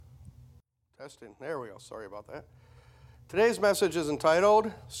Testing. There we go. Sorry about that. Today's message is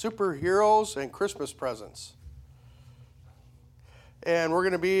entitled Superheroes and Christmas Presents. And we're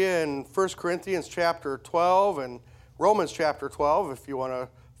going to be in 1 Corinthians chapter 12 and Romans chapter 12, if you want to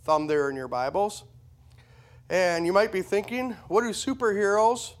thumb there in your Bibles. And you might be thinking, what do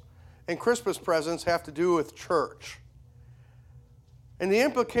superheroes and Christmas presents have to do with church? And the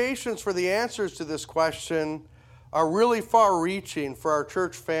implications for the answers to this question are really far-reaching for our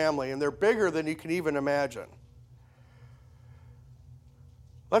church family, and they're bigger than you can even imagine.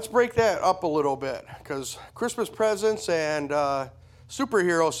 Let's break that up a little bit, because Christmas presents and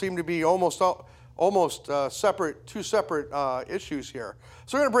superheroes seem to be almost separate, two separate issues here.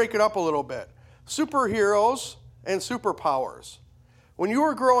 So we're going to break it up a little bit. Superheroes and superpowers. When you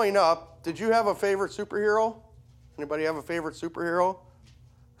were growing up, did you have a favorite superhero? Anybody have a favorite superhero?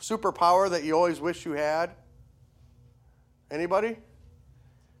 Superpower that you always wish you had? Anybody?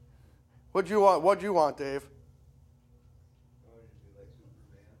 What'd you want, Dave?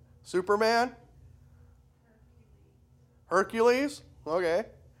 Superman? Hercules? Okay.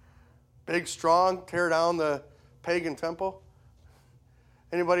 Big, strong, tear down the pagan temple.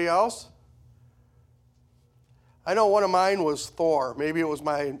 Anybody else? I know one of mine was Thor. Maybe it was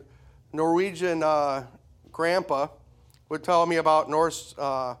my Norwegian grandpa would tell me about Norse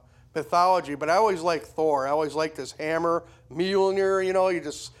mythology, but I always liked Thor. I always liked his hammer, Mjolnir, you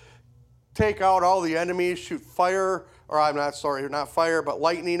just take out all the enemies, shoot fire, not fire, but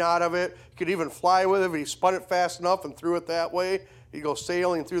lightning out of it. You could even fly with it if he spun it fast enough and threw it that way. He'd go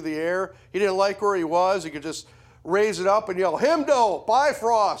sailing through the air. He didn't like where he was. He could just raise it up and yell, Himdo,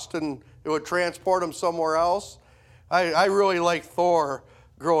 Bifrost, and it would transport him somewhere else. I really liked Thor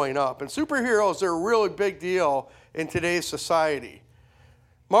growing up. And superheroes are a really big deal in today's society.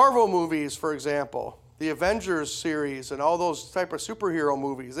 Marvel movies, for example, the Avengers series and all those type of superhero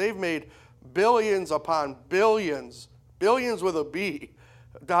movies, they've made billions upon billions with a B,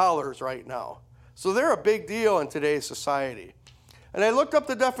 dollars right now. So they're a big deal in today's society. And I looked up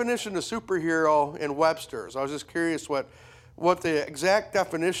the definition of superhero in Webster's. I was just curious what the exact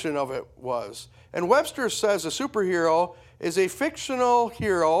definition of it was. And Webster says a superhero is a fictional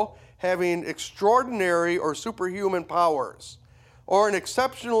hero having extraordinary or superhuman powers, or an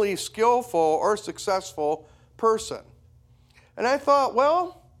exceptionally skillful or successful person. And I thought,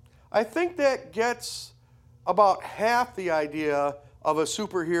 well, I think that gets about half the idea of a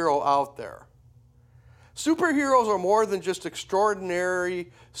superhero out there. Superheroes are more than just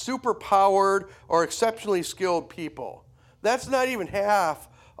extraordinary, superpowered, or exceptionally skilled people. That's not even half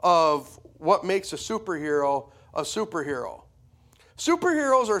of what makes a superhero a superhero.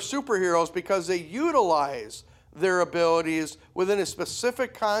 Superheroes are superheroes because they utilize their abilities within a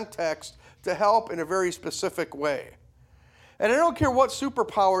specific context to help in a very specific way. And I don't care what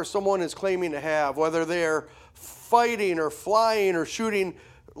superpower someone is claiming to have, whether they're fighting or flying or shooting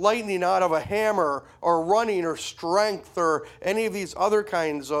lightning out of a hammer or running or strength or any of these other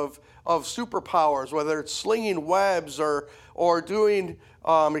kinds of superpowers, whether it's slinging webs or doing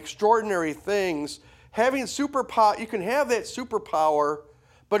extraordinary things. Having superpower, you can have that superpower,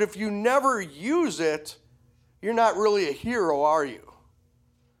 but if you never use it, you're not really a hero, are you?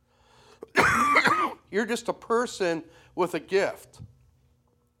 You're just a person with a gift.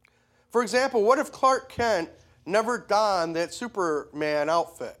 For example, what if Clark Kent never donned that Superman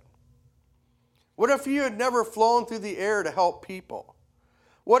outfit? What if he had never flown through the air to help people?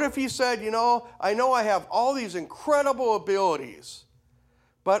 What if he said, I know I have all these incredible abilities,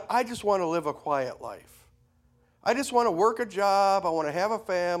 but I just want to live a quiet life. I just want to work a job. I want to have a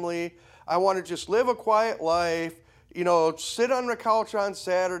family. I want to just live a quiet life, sit on the couch on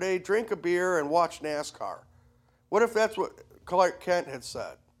Saturday, drink a beer, and watch NASCAR. What if that's what Clark Kent had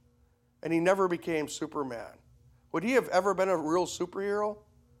said, and he never became Superman? Would he have ever been a real superhero?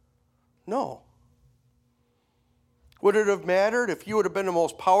 No. Would it have mattered if he would have been the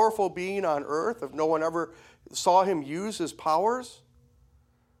most powerful being on earth if no one ever saw him use his powers?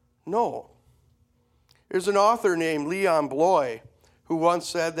 No. There's an author named Leon Bloy who once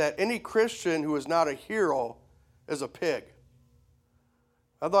said that any Christian who is not a hero is a pig.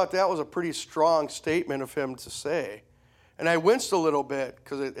 I thought that was a pretty strong statement of him to say. And I winced a little bit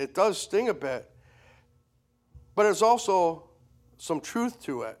because it does sting a bit. But there's also some truth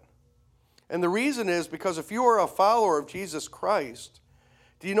to it. And the reason is because if you are a follower of Jesus Christ,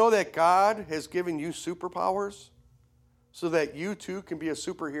 do you know that God has given you superpowers so that you too can be a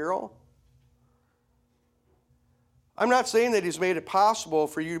superhero? I'm not saying that he's made it possible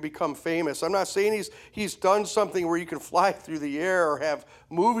for you to become famous. I'm not saying he's done something where you can fly through the air or have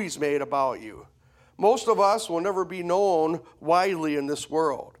movies made about you. Most of us will never be known widely in this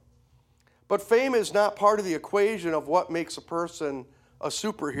world. But fame is not part of the equation of what makes a person a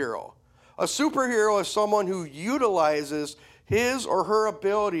superhero. A superhero is someone who utilizes his or her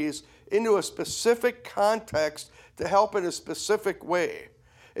abilities into a specific context to help in a specific way.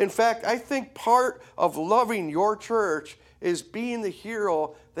 In fact, I think part of loving your church is being the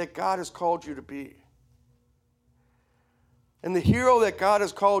hero that God has called you to be. And the hero that God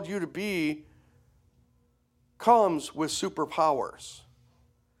has called you to be comes with superpowers.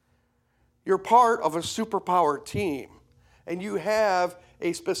 You're part of a superpower team, and you have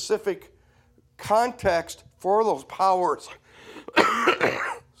a specific context for those powers.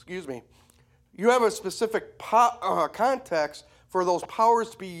 Excuse me. You have a specific context for those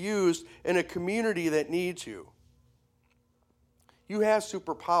powers to be used in a community that needs you. You have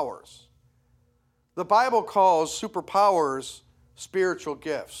superpowers. The Bible calls superpowers spiritual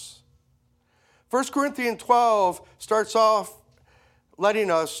gifts. 1 Corinthians 12 starts off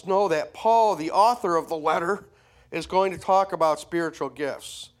letting us know that Paul, the author of the letter, is going to talk about spiritual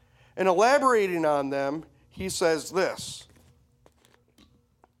gifts. And elaborating on them, he says this.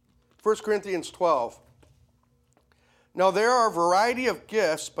 1 Corinthians 12. Now there are a variety of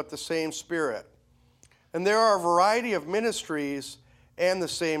gifts, but the same Spirit. And there are a variety of ministries and the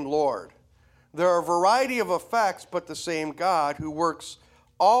same Lord. There are a variety of effects, but the same God who works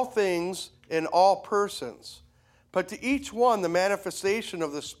all things in all persons. But to each one the manifestation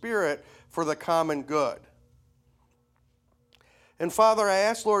of the Spirit for the common good. And Father, I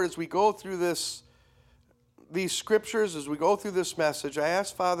ask, Lord, as we go through these scriptures, as we go through this message, I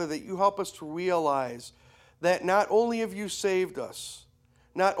ask, Father, that you help us to realize that not only have you saved us,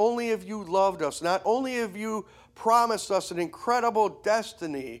 not only have you loved us, not only have you promised us an incredible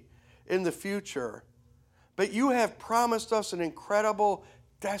destiny in the future, but you have promised us an incredible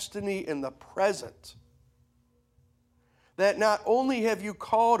destiny in the present. That not only have you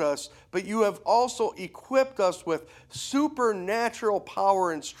called us, but you have also equipped us with supernatural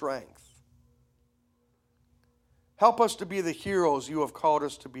power and strength. Help us to be the heroes you have called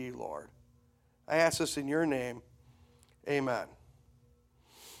us to be, Lord. I ask this in your name. Amen.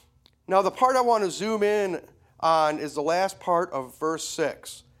 Now, the part I want to zoom in on is the last part of verse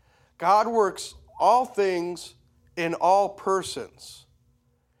 6. God works all things in all persons,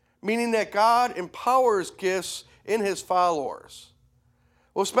 meaning that God empowers gifts in his followers.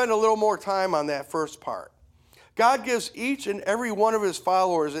 We'll spend a little more time on that first part. God gives each and every one of his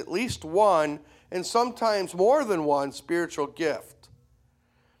followers at least one, and sometimes more than one, spiritual gift.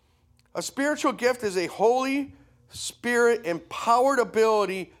 A spiritual gift is a Holy Spirit empowered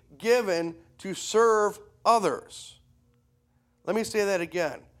ability given to serve others. Let me say that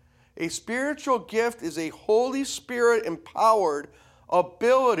again. A spiritual gift is a Holy Spirit empowered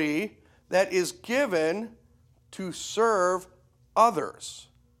ability that is given to serve others.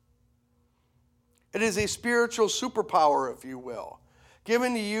 It is a spiritual superpower, if you will,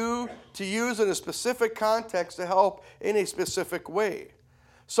 given to you to use in a specific context to help in a specific way.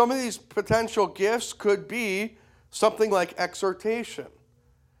 Some of these potential gifts could be something like exhortation,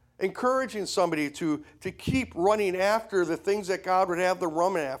 encouraging somebody to keep running after the things that God would have them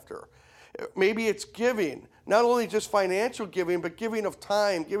run after. Maybe it's giving, not only just financial giving, but giving of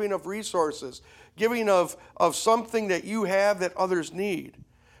time, giving of resources, giving of something that you have that others need.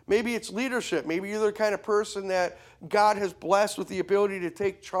 Maybe it's leadership. Maybe you're the kind of person that God has blessed with the ability to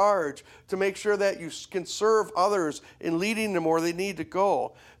take charge, to make sure that you can serve others in leading them where they need to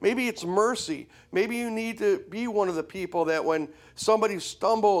go. Maybe it's mercy. Maybe you need to be one of the people that when somebody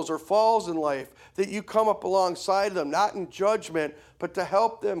stumbles or falls in life, that you come up alongside them, not in judgment, but to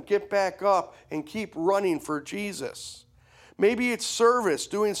help them get back up and keep running for Jesus. Maybe it's service,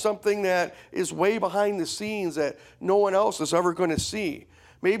 doing something that is way behind the scenes that no one else is ever going to see.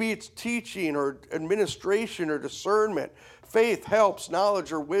 Maybe it's teaching or administration or discernment, faith, helps,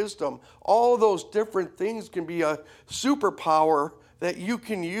 knowledge, or wisdom. All of those different things can be a superpower that you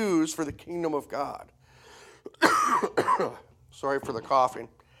can use for the kingdom of God. Sorry for the coughing.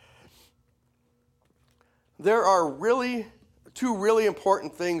 There are two really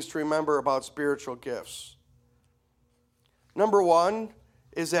important things to remember about spiritual gifts. Number one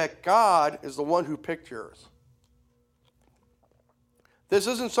is that God is the one who picked yours. This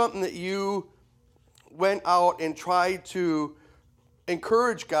isn't something that you went out and tried to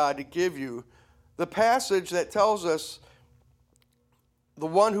encourage God to give you. The passage that tells us the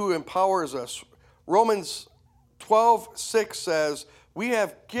one who empowers us, Romans 12:6 says, we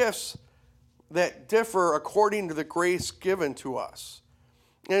have gifts that differ according to the grace given to us.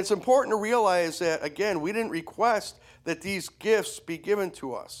 And it's important to realize that, again, we didn't request that these gifts be given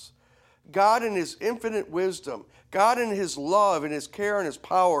to us. God in his infinite wisdom, God in his love and his care and his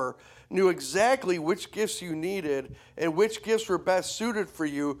power knew exactly which gifts you needed and which gifts were best suited for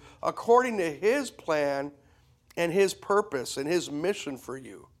you according to his plan and his purpose and his mission for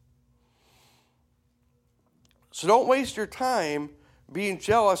you. So don't waste your time being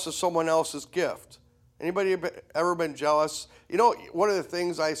jealous of someone else's gift. Anybody ever been jealous? You know, one of the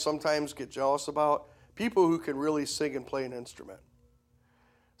things I sometimes get jealous about, people who can really sing and play an instrument.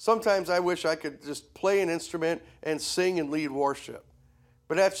 Sometimes I wish I could just play an instrument and sing and lead worship.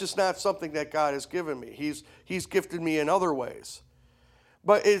 But that's just not something that God has given me. He's gifted me in other ways.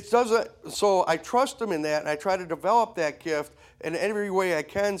 But it doesn't, so I trust him in that, and I try to develop that gift in every way I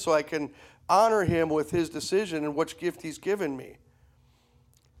can so I can honor him with his decision and which gift he's given me.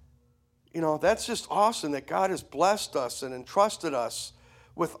 You know, that's just awesome that God has blessed us and entrusted us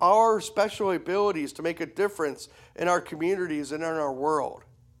with our special abilities to make a difference in our communities and in our world.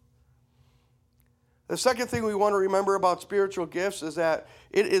 The second thing we want to remember about spiritual gifts is that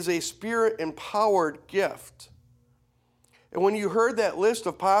it is a spirit-empowered gift. And when you heard that list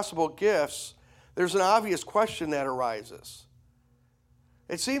of possible gifts, there's an obvious question that arises.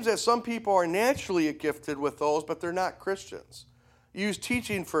 It seems that some people are naturally gifted with those, but they're not Christians. Use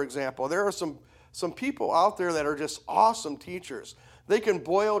teaching, for example. There are some people out there that are just awesome teachers. They can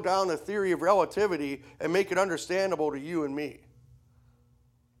boil down the theory of relativity and make it understandable to you and me.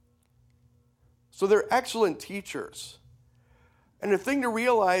 So they're excellent teachers. And the thing to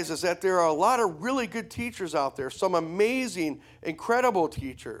realize is that there are a lot of really good teachers out there, some amazing, incredible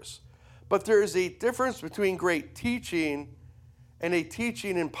teachers. But there is a difference between great teaching and a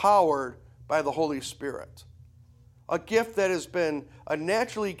teaching empowered by the Holy Spirit. A gift that has been a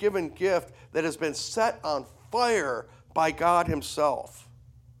naturally given gift that has been set on fire by God himself.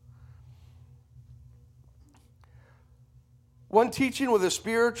 One teaching with a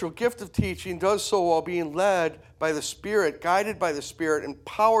spiritual gift of teaching does so while being led by the Spirit, guided by the Spirit,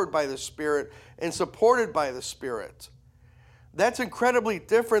 empowered by the Spirit, and supported by the Spirit. That's incredibly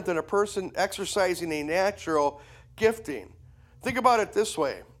different than a person exercising a natural gifting. Think about it this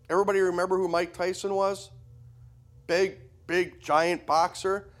way. Everybody remember who Mike Tyson was? Big, giant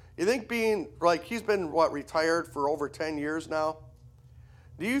boxer. You think he's been, retired for over 10 years now?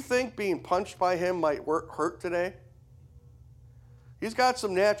 Do you think being punched by him might hurt today? He's got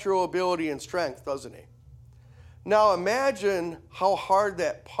some natural ability and strength, doesn't he? Now imagine how hard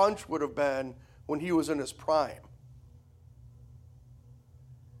that punch would have been when he was in his prime.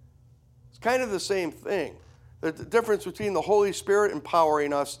 It's kind of the same thing. The difference between the Holy Spirit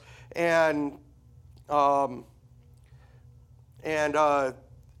empowering us and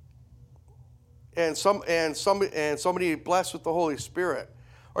somebody blessed with the Holy Spirit.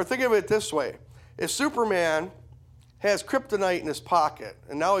 Or think of it this way. If Superman has kryptonite in his pocket,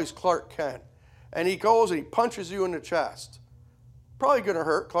 and now he's Clark Kent, and he goes and he punches you in the chest, probably going to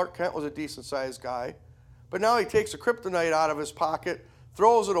hurt. Clark Kent was a decent-sized guy. But now he takes the kryptonite out of his pocket,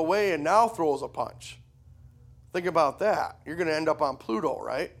 throws it away, and now throws a punch. Think about that. You're going to end up on Pluto,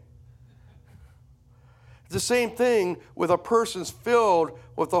 right? It's the same thing with a person's filled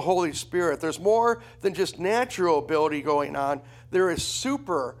with the Holy Spirit. There's more than just natural ability going on. There is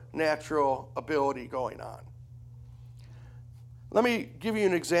supernatural ability going on. Let me give you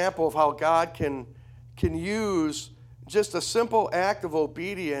an example of how God can use just a simple act of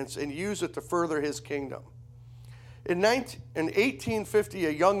obedience and use it to further his kingdom. In 1850, a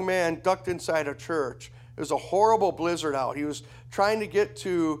young man ducked inside a church. It was a horrible blizzard out. He was trying to get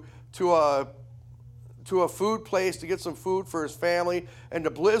to a food place to get some food for his family, and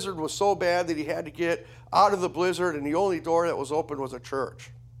the blizzard was so bad that he had to get out of the blizzard, and the only door that was open was a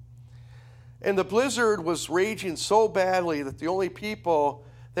church. And the blizzard was raging so badly that the only people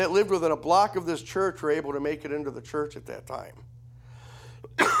that lived within a block of this church were able to make it into the church at that time.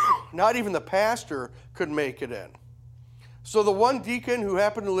 Not even the pastor could make it in. So the one deacon who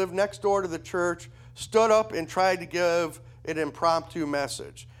happened to live next door to the church stood up and tried to give an impromptu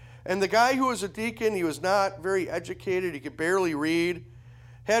message. And the guy who was a deacon, he was not very educated. He could barely read,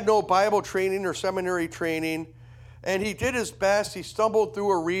 had no Bible training or seminary training. And he did his best. He stumbled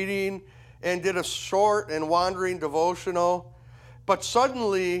through a reading and did a short and wandering devotional. But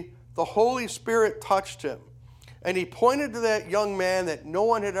suddenly, the Holy Spirit touched him. And he pointed to that young man that no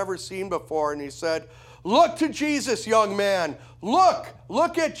one had ever seen before, and he said, "Look to Jesus, young man. Look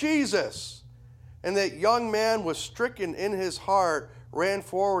at Jesus." And that young man was stricken in his heart, ran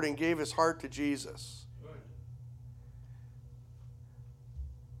forward and gave his heart to Jesus.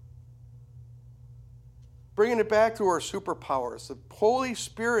 Bringing it back to our superpowers, the Holy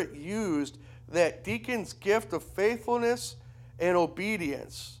Spirit used that deacon's gift of faithfulness and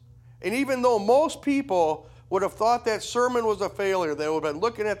obedience And even though most people would have thought that sermon was a failure, they would have been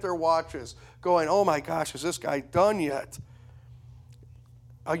looking at their watches going, oh my gosh, is this guy done yet?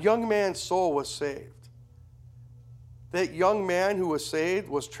 A young man's soul was saved. That young man who was saved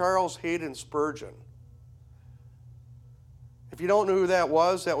was Charles Haddon Spurgeon. If you don't know who that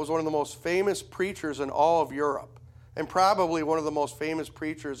was one of the most famous preachers in all of Europe, and probably one of the most famous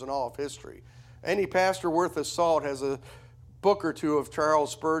preachers in all of history. Any pastor worth his salt has a book or two of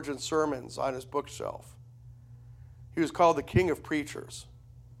Charles Spurgeon's sermons on his bookshelf. He was called the King of Preachers.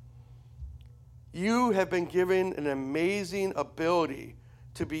 You have been given an amazing ability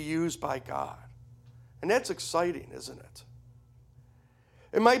to be used by God. And that's exciting, isn't it?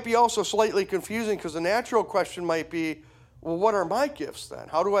 It might be also slightly confusing because the natural question might be, well, what are my gifts then?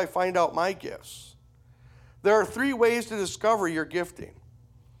 How do I find out my gifts? There are 3 ways to discover your gifting.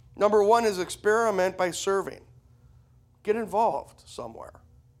 Number 1 is experiment by serving. Get involved somewhere.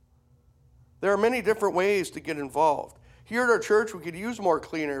 There are many different ways to get involved. Here at our church, we could use more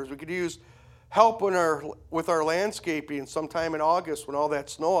cleaners. We could use help with our landscaping sometime in August when all that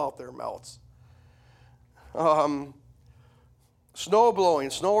snow out there melts. Snow blowing,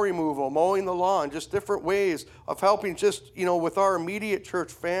 snow removal, mowing the lawn, just different ways of helping just, with our immediate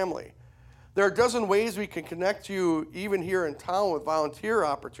church family. There are a dozen ways we can connect you even here in town with volunteer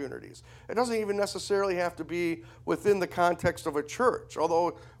opportunities. It doesn't even necessarily have to be within the context of a church,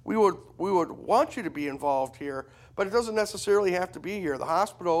 although we would want you to be involved here, but it doesn't necessarily have to be here. The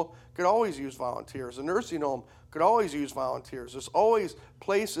hospital could always use volunteers. The nursing home could always use volunteers. There's always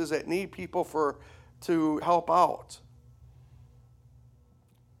places that need people to help out.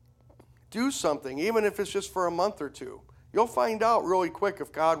 Do something, even if it's just for a month or 2. You'll find out really quick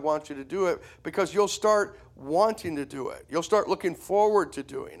if God wants you to do it because you'll start wanting to do it. You'll start looking forward to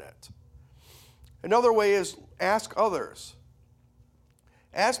doing it. Another way is ask others.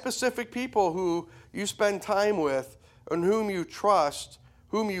 Ask specific people who you spend time with and whom you trust,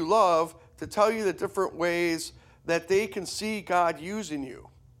 whom you love, to tell you the different ways that they can see God using you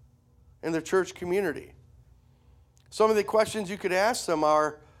in the church community. Some of the questions you could ask them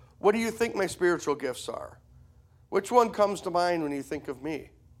are, what do you think my spiritual gifts are? Which one comes to mind when you think of me?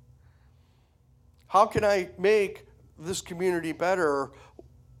 How can I make this community better?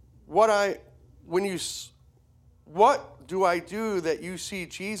 What do I do that you see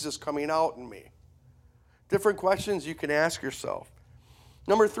Jesus coming out in me? Different questions you can ask yourself.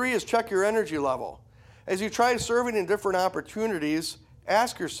 Number 3 is check your energy level. As you try serving in different opportunities,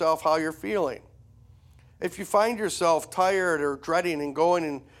 ask yourself how you're feeling. If you find yourself tired or dreading and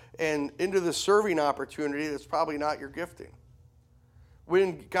going and into the serving opportunity, that's probably not your gifting.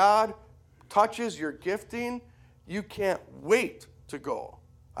 When God touches your gifting, you can't wait to go.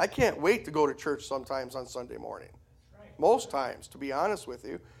 I can't wait to go to church sometimes on Sunday morning. Most times, to be honest with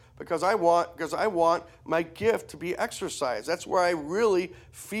you, because I want my gift to be exercised. That's where I really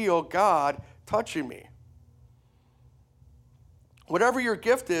feel God touching me. Whatever your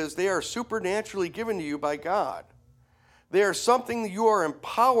gift is, they are supernaturally given to you by God. They are something that you are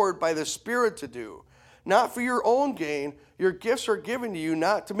empowered by the Spirit to do. Not for your own gain. Your gifts are given to you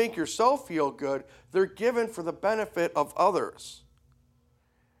not to make yourself feel good. They're given for the benefit of others.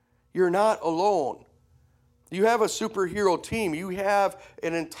 You're not alone. You have a superhero team. You have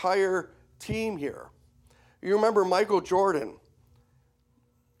an entire team here. You remember Michael Jordan.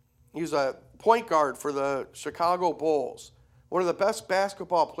 He's a point guard for the Chicago Bulls. One of the best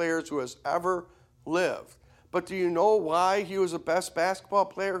basketball players who has ever lived. But do you know why he was the best basketball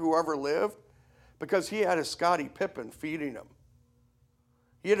player who ever lived? Because he had a Scottie Pippen feeding him.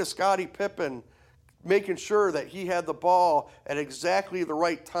 He had a Scottie Pippen making sure that he had the ball at exactly the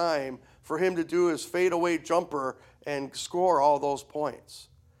right time for him to do his fadeaway jumper and score all those points.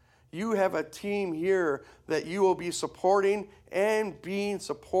 You have a team here that you will be supporting and being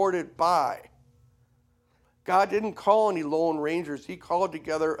supported by. God didn't call any lone rangers. He called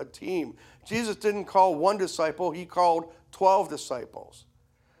together a team. Jesus didn't call one disciple. He called 12 disciples.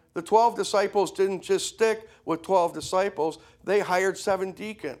 The 12 disciples didn't just stick with 12 disciples. They hired 7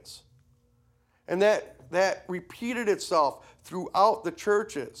 deacons. And that repeated itself throughout the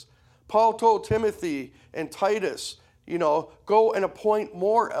churches. Paul told Timothy and Titus, go and appoint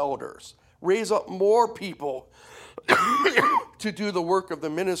more elders. Raise up more people to do the work of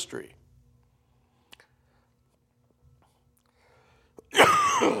the ministry.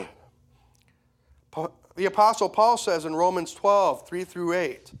 The Apostle Paul says in Romans 12,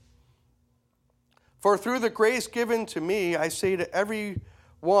 3-8, "For through the grace given to me, I say to every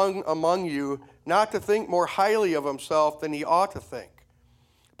one among you not to think more highly of himself than he ought to think,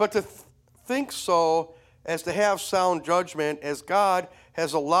 but to think so as to have sound judgment, as God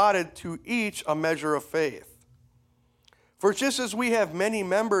has allotted to each a measure of faith. For just as we have many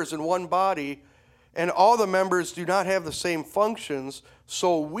members in one body, and all the members do not have the same functions,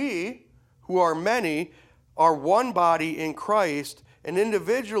 so we, who are many, are one body in Christ, and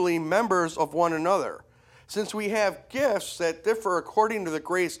individually members of one another. Since we have gifts that differ according to the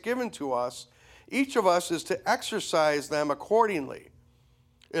grace given to us, each of us is to exercise them accordingly.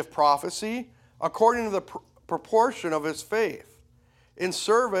 If prophecy, according to the proportion of his faith; in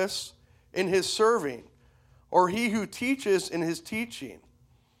service, in his serving; or he who teaches, in his teaching;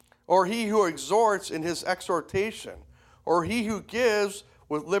 or he who exhorts, in his exhortation; or he who gives,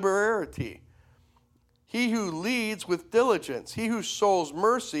 with liberality; he who leads, with diligence; he who shows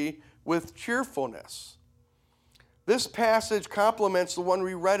mercy, with cheerfulness. This passage complements the one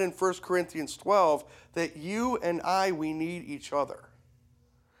we read in 1 Corinthians 12, that you and I, we need each other.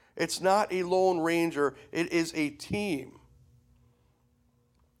 It's not a lone ranger, it is a team.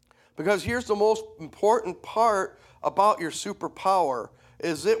 Because here's the most important part about your superpower,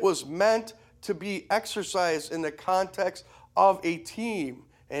 is it was meant to be exercised in the context of a team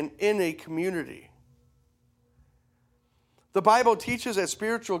and in a community. The Bible teaches that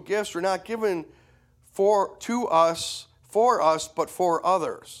spiritual gifts are not given for us, but for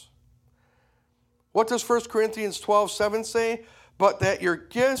others. What does 1 Corinthians 12:7 say? But that your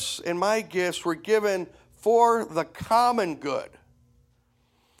gifts and my gifts were given for the common good.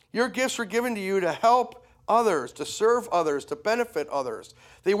 Your gifts were given to you to help others, to serve others, to benefit others.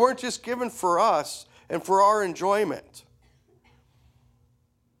 They weren't just given for us and for our enjoyment.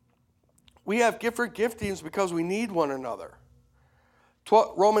 We have different giftings because we need one another.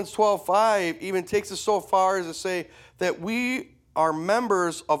 Romans 12:5 even takes us so far as to say that we are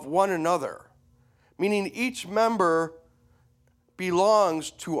members of one another, meaning each member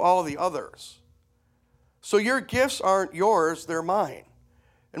belongs to all the others. So your gifts aren't yours, they're mine.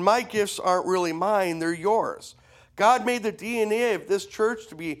 And my gifts aren't really mine, they're yours. God made the DNA of this church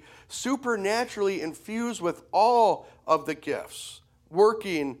to be supernaturally infused with all of the gifts,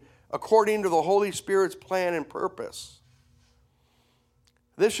 working according to the Holy Spirit's plan and purpose.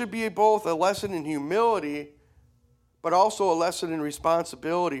 This should be both a lesson in humility, but also a lesson in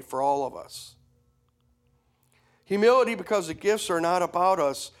responsibility for all of us. Humility because the gifts are not about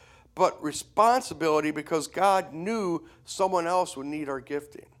us, but responsibility because God knew someone else would need our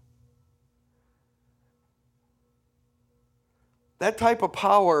gifting. That type of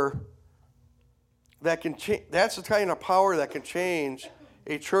power that can that's the kind of power that can change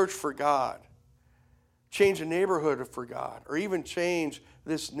a church for God, change a neighborhood for God, or even change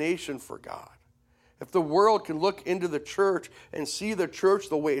this nation for God. If the world can look into the church and see the church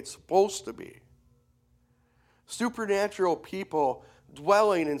the way it's supposed to be. Supernatural people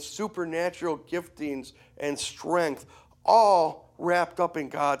dwelling in supernatural giftings and strength, all wrapped up in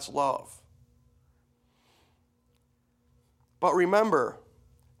God's love. But remember,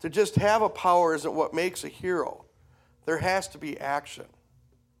 to just have a power isn't what makes a hero. There has to be action.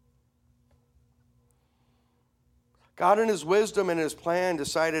 God in his wisdom and his plan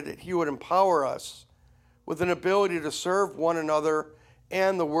decided that he would empower us with an ability to serve one another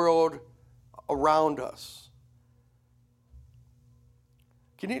and the world around us.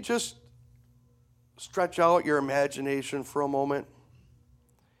 Can you just stretch out your imagination for a moment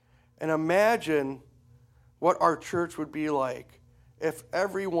and imagine what our church would be like if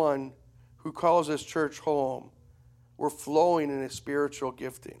everyone who calls this church home were flowing in a spiritual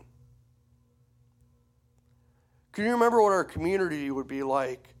gifting? Can you remember what our community would be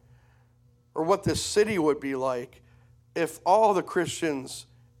like, or what this city would be like, if all the Christians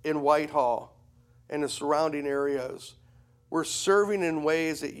in Whitehall and the surrounding areas were serving in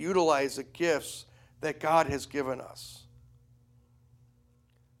ways that utilize the gifts that God has given us?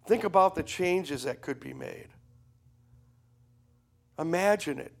 Think about the changes that could be made.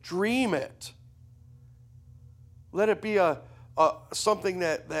 Imagine it. Dream it. Let it be something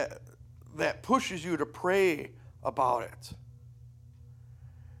that pushes you to pray about it.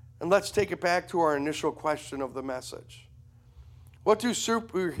 And let's take it back to our initial question of the message. What do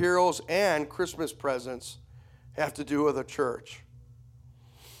superheroes and Christmas presents have to do with a church?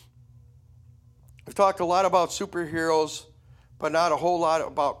 We've talked a lot about superheroes, but not a whole lot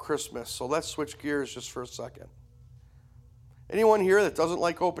about Christmas. So let's switch gears just for a second. Anyone here that doesn't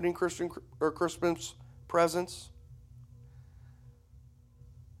like opening Christmas presents?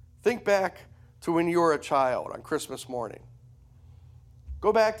 Think back to when you were a child on Christmas morning.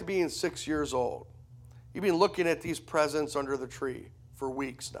 Go back to being 6 years old. You've been looking at these presents under the tree for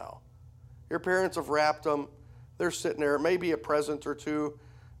weeks now. Your parents have wrapped them. They're sitting there. Maybe a present or two.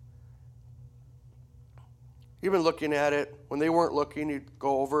 You've been looking at it. When they weren't looking, you'd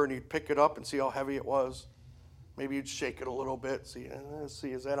go over and you'd pick it up and see how heavy it was. Maybe you'd shake it a little bit, see,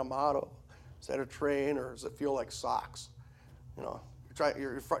 is that a motto? Is that a train, or does it feel like socks? You know,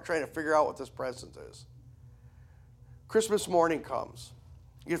 you're trying to figure out what this present is. Christmas morning comes.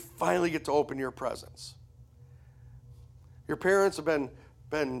 You finally get to open your presents. Your parents have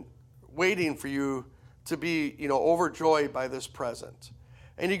been waiting for you to be, overjoyed by this present.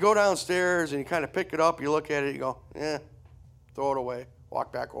 And you go downstairs and you kind of pick it up, you look at it, you go, throw it away,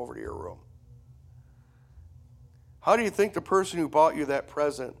 walk back over to your room. How do you think the person who bought you that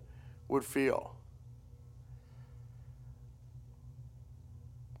present would feel?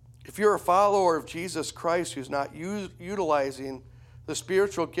 If you're a follower of Jesus Christ who's not utilizing the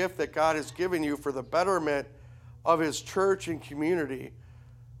spiritual gift that God has given you for the betterment of his church and community,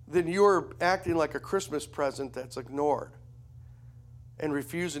 then you're acting like a Christmas present that's ignored and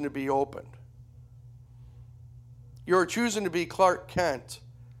refusing to be opened. You're choosing to be Clark Kent,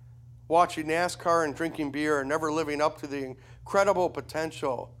 watching NASCAR and drinking beer and never living up to the incredible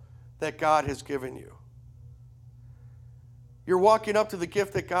potential that God has given you. You're walking up to the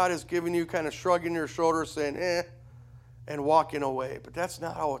gift that God has given you, kind of shrugging your shoulders, saying, and walking away. But that's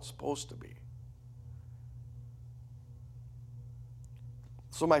not how it's supposed to be.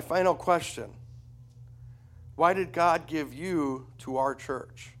 So my final question, why did God give you to our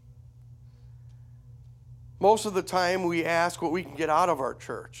church? Most of the time we ask what we can get out of our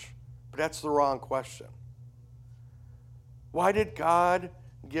church, but that's the wrong question. Why did God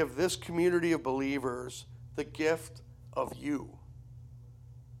give this community of believers the gift of you?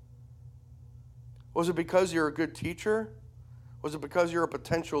 Was it because you're a good teacher? Was it because you're a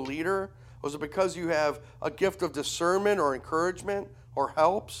potential leader? Was it because you have a gift of discernment or encouragement or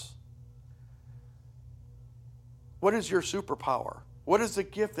helps? What is your superpower? What is the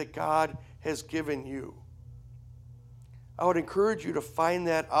gift that God has given you? I would encourage you to find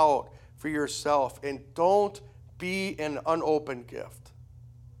that out for yourself, and don't be an unopened gift.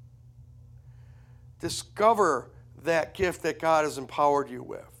 Discover that gift that God has empowered you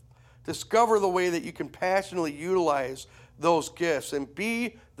with. Discover the way that you can passionately utilize those gifts and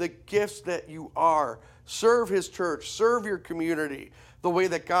be the gifts that you are. Serve his church, serve your community the way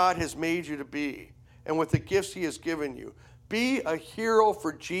that God has made you to be and with the gifts he has given you. Be a hero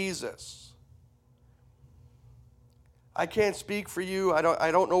for Jesus. I can't speak for you. I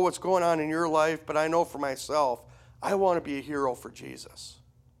don't know what's going on in your life, but I know for myself, I want to be a hero for Jesus.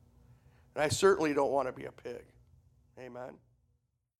 And I certainly don't want to be a pig. Amen.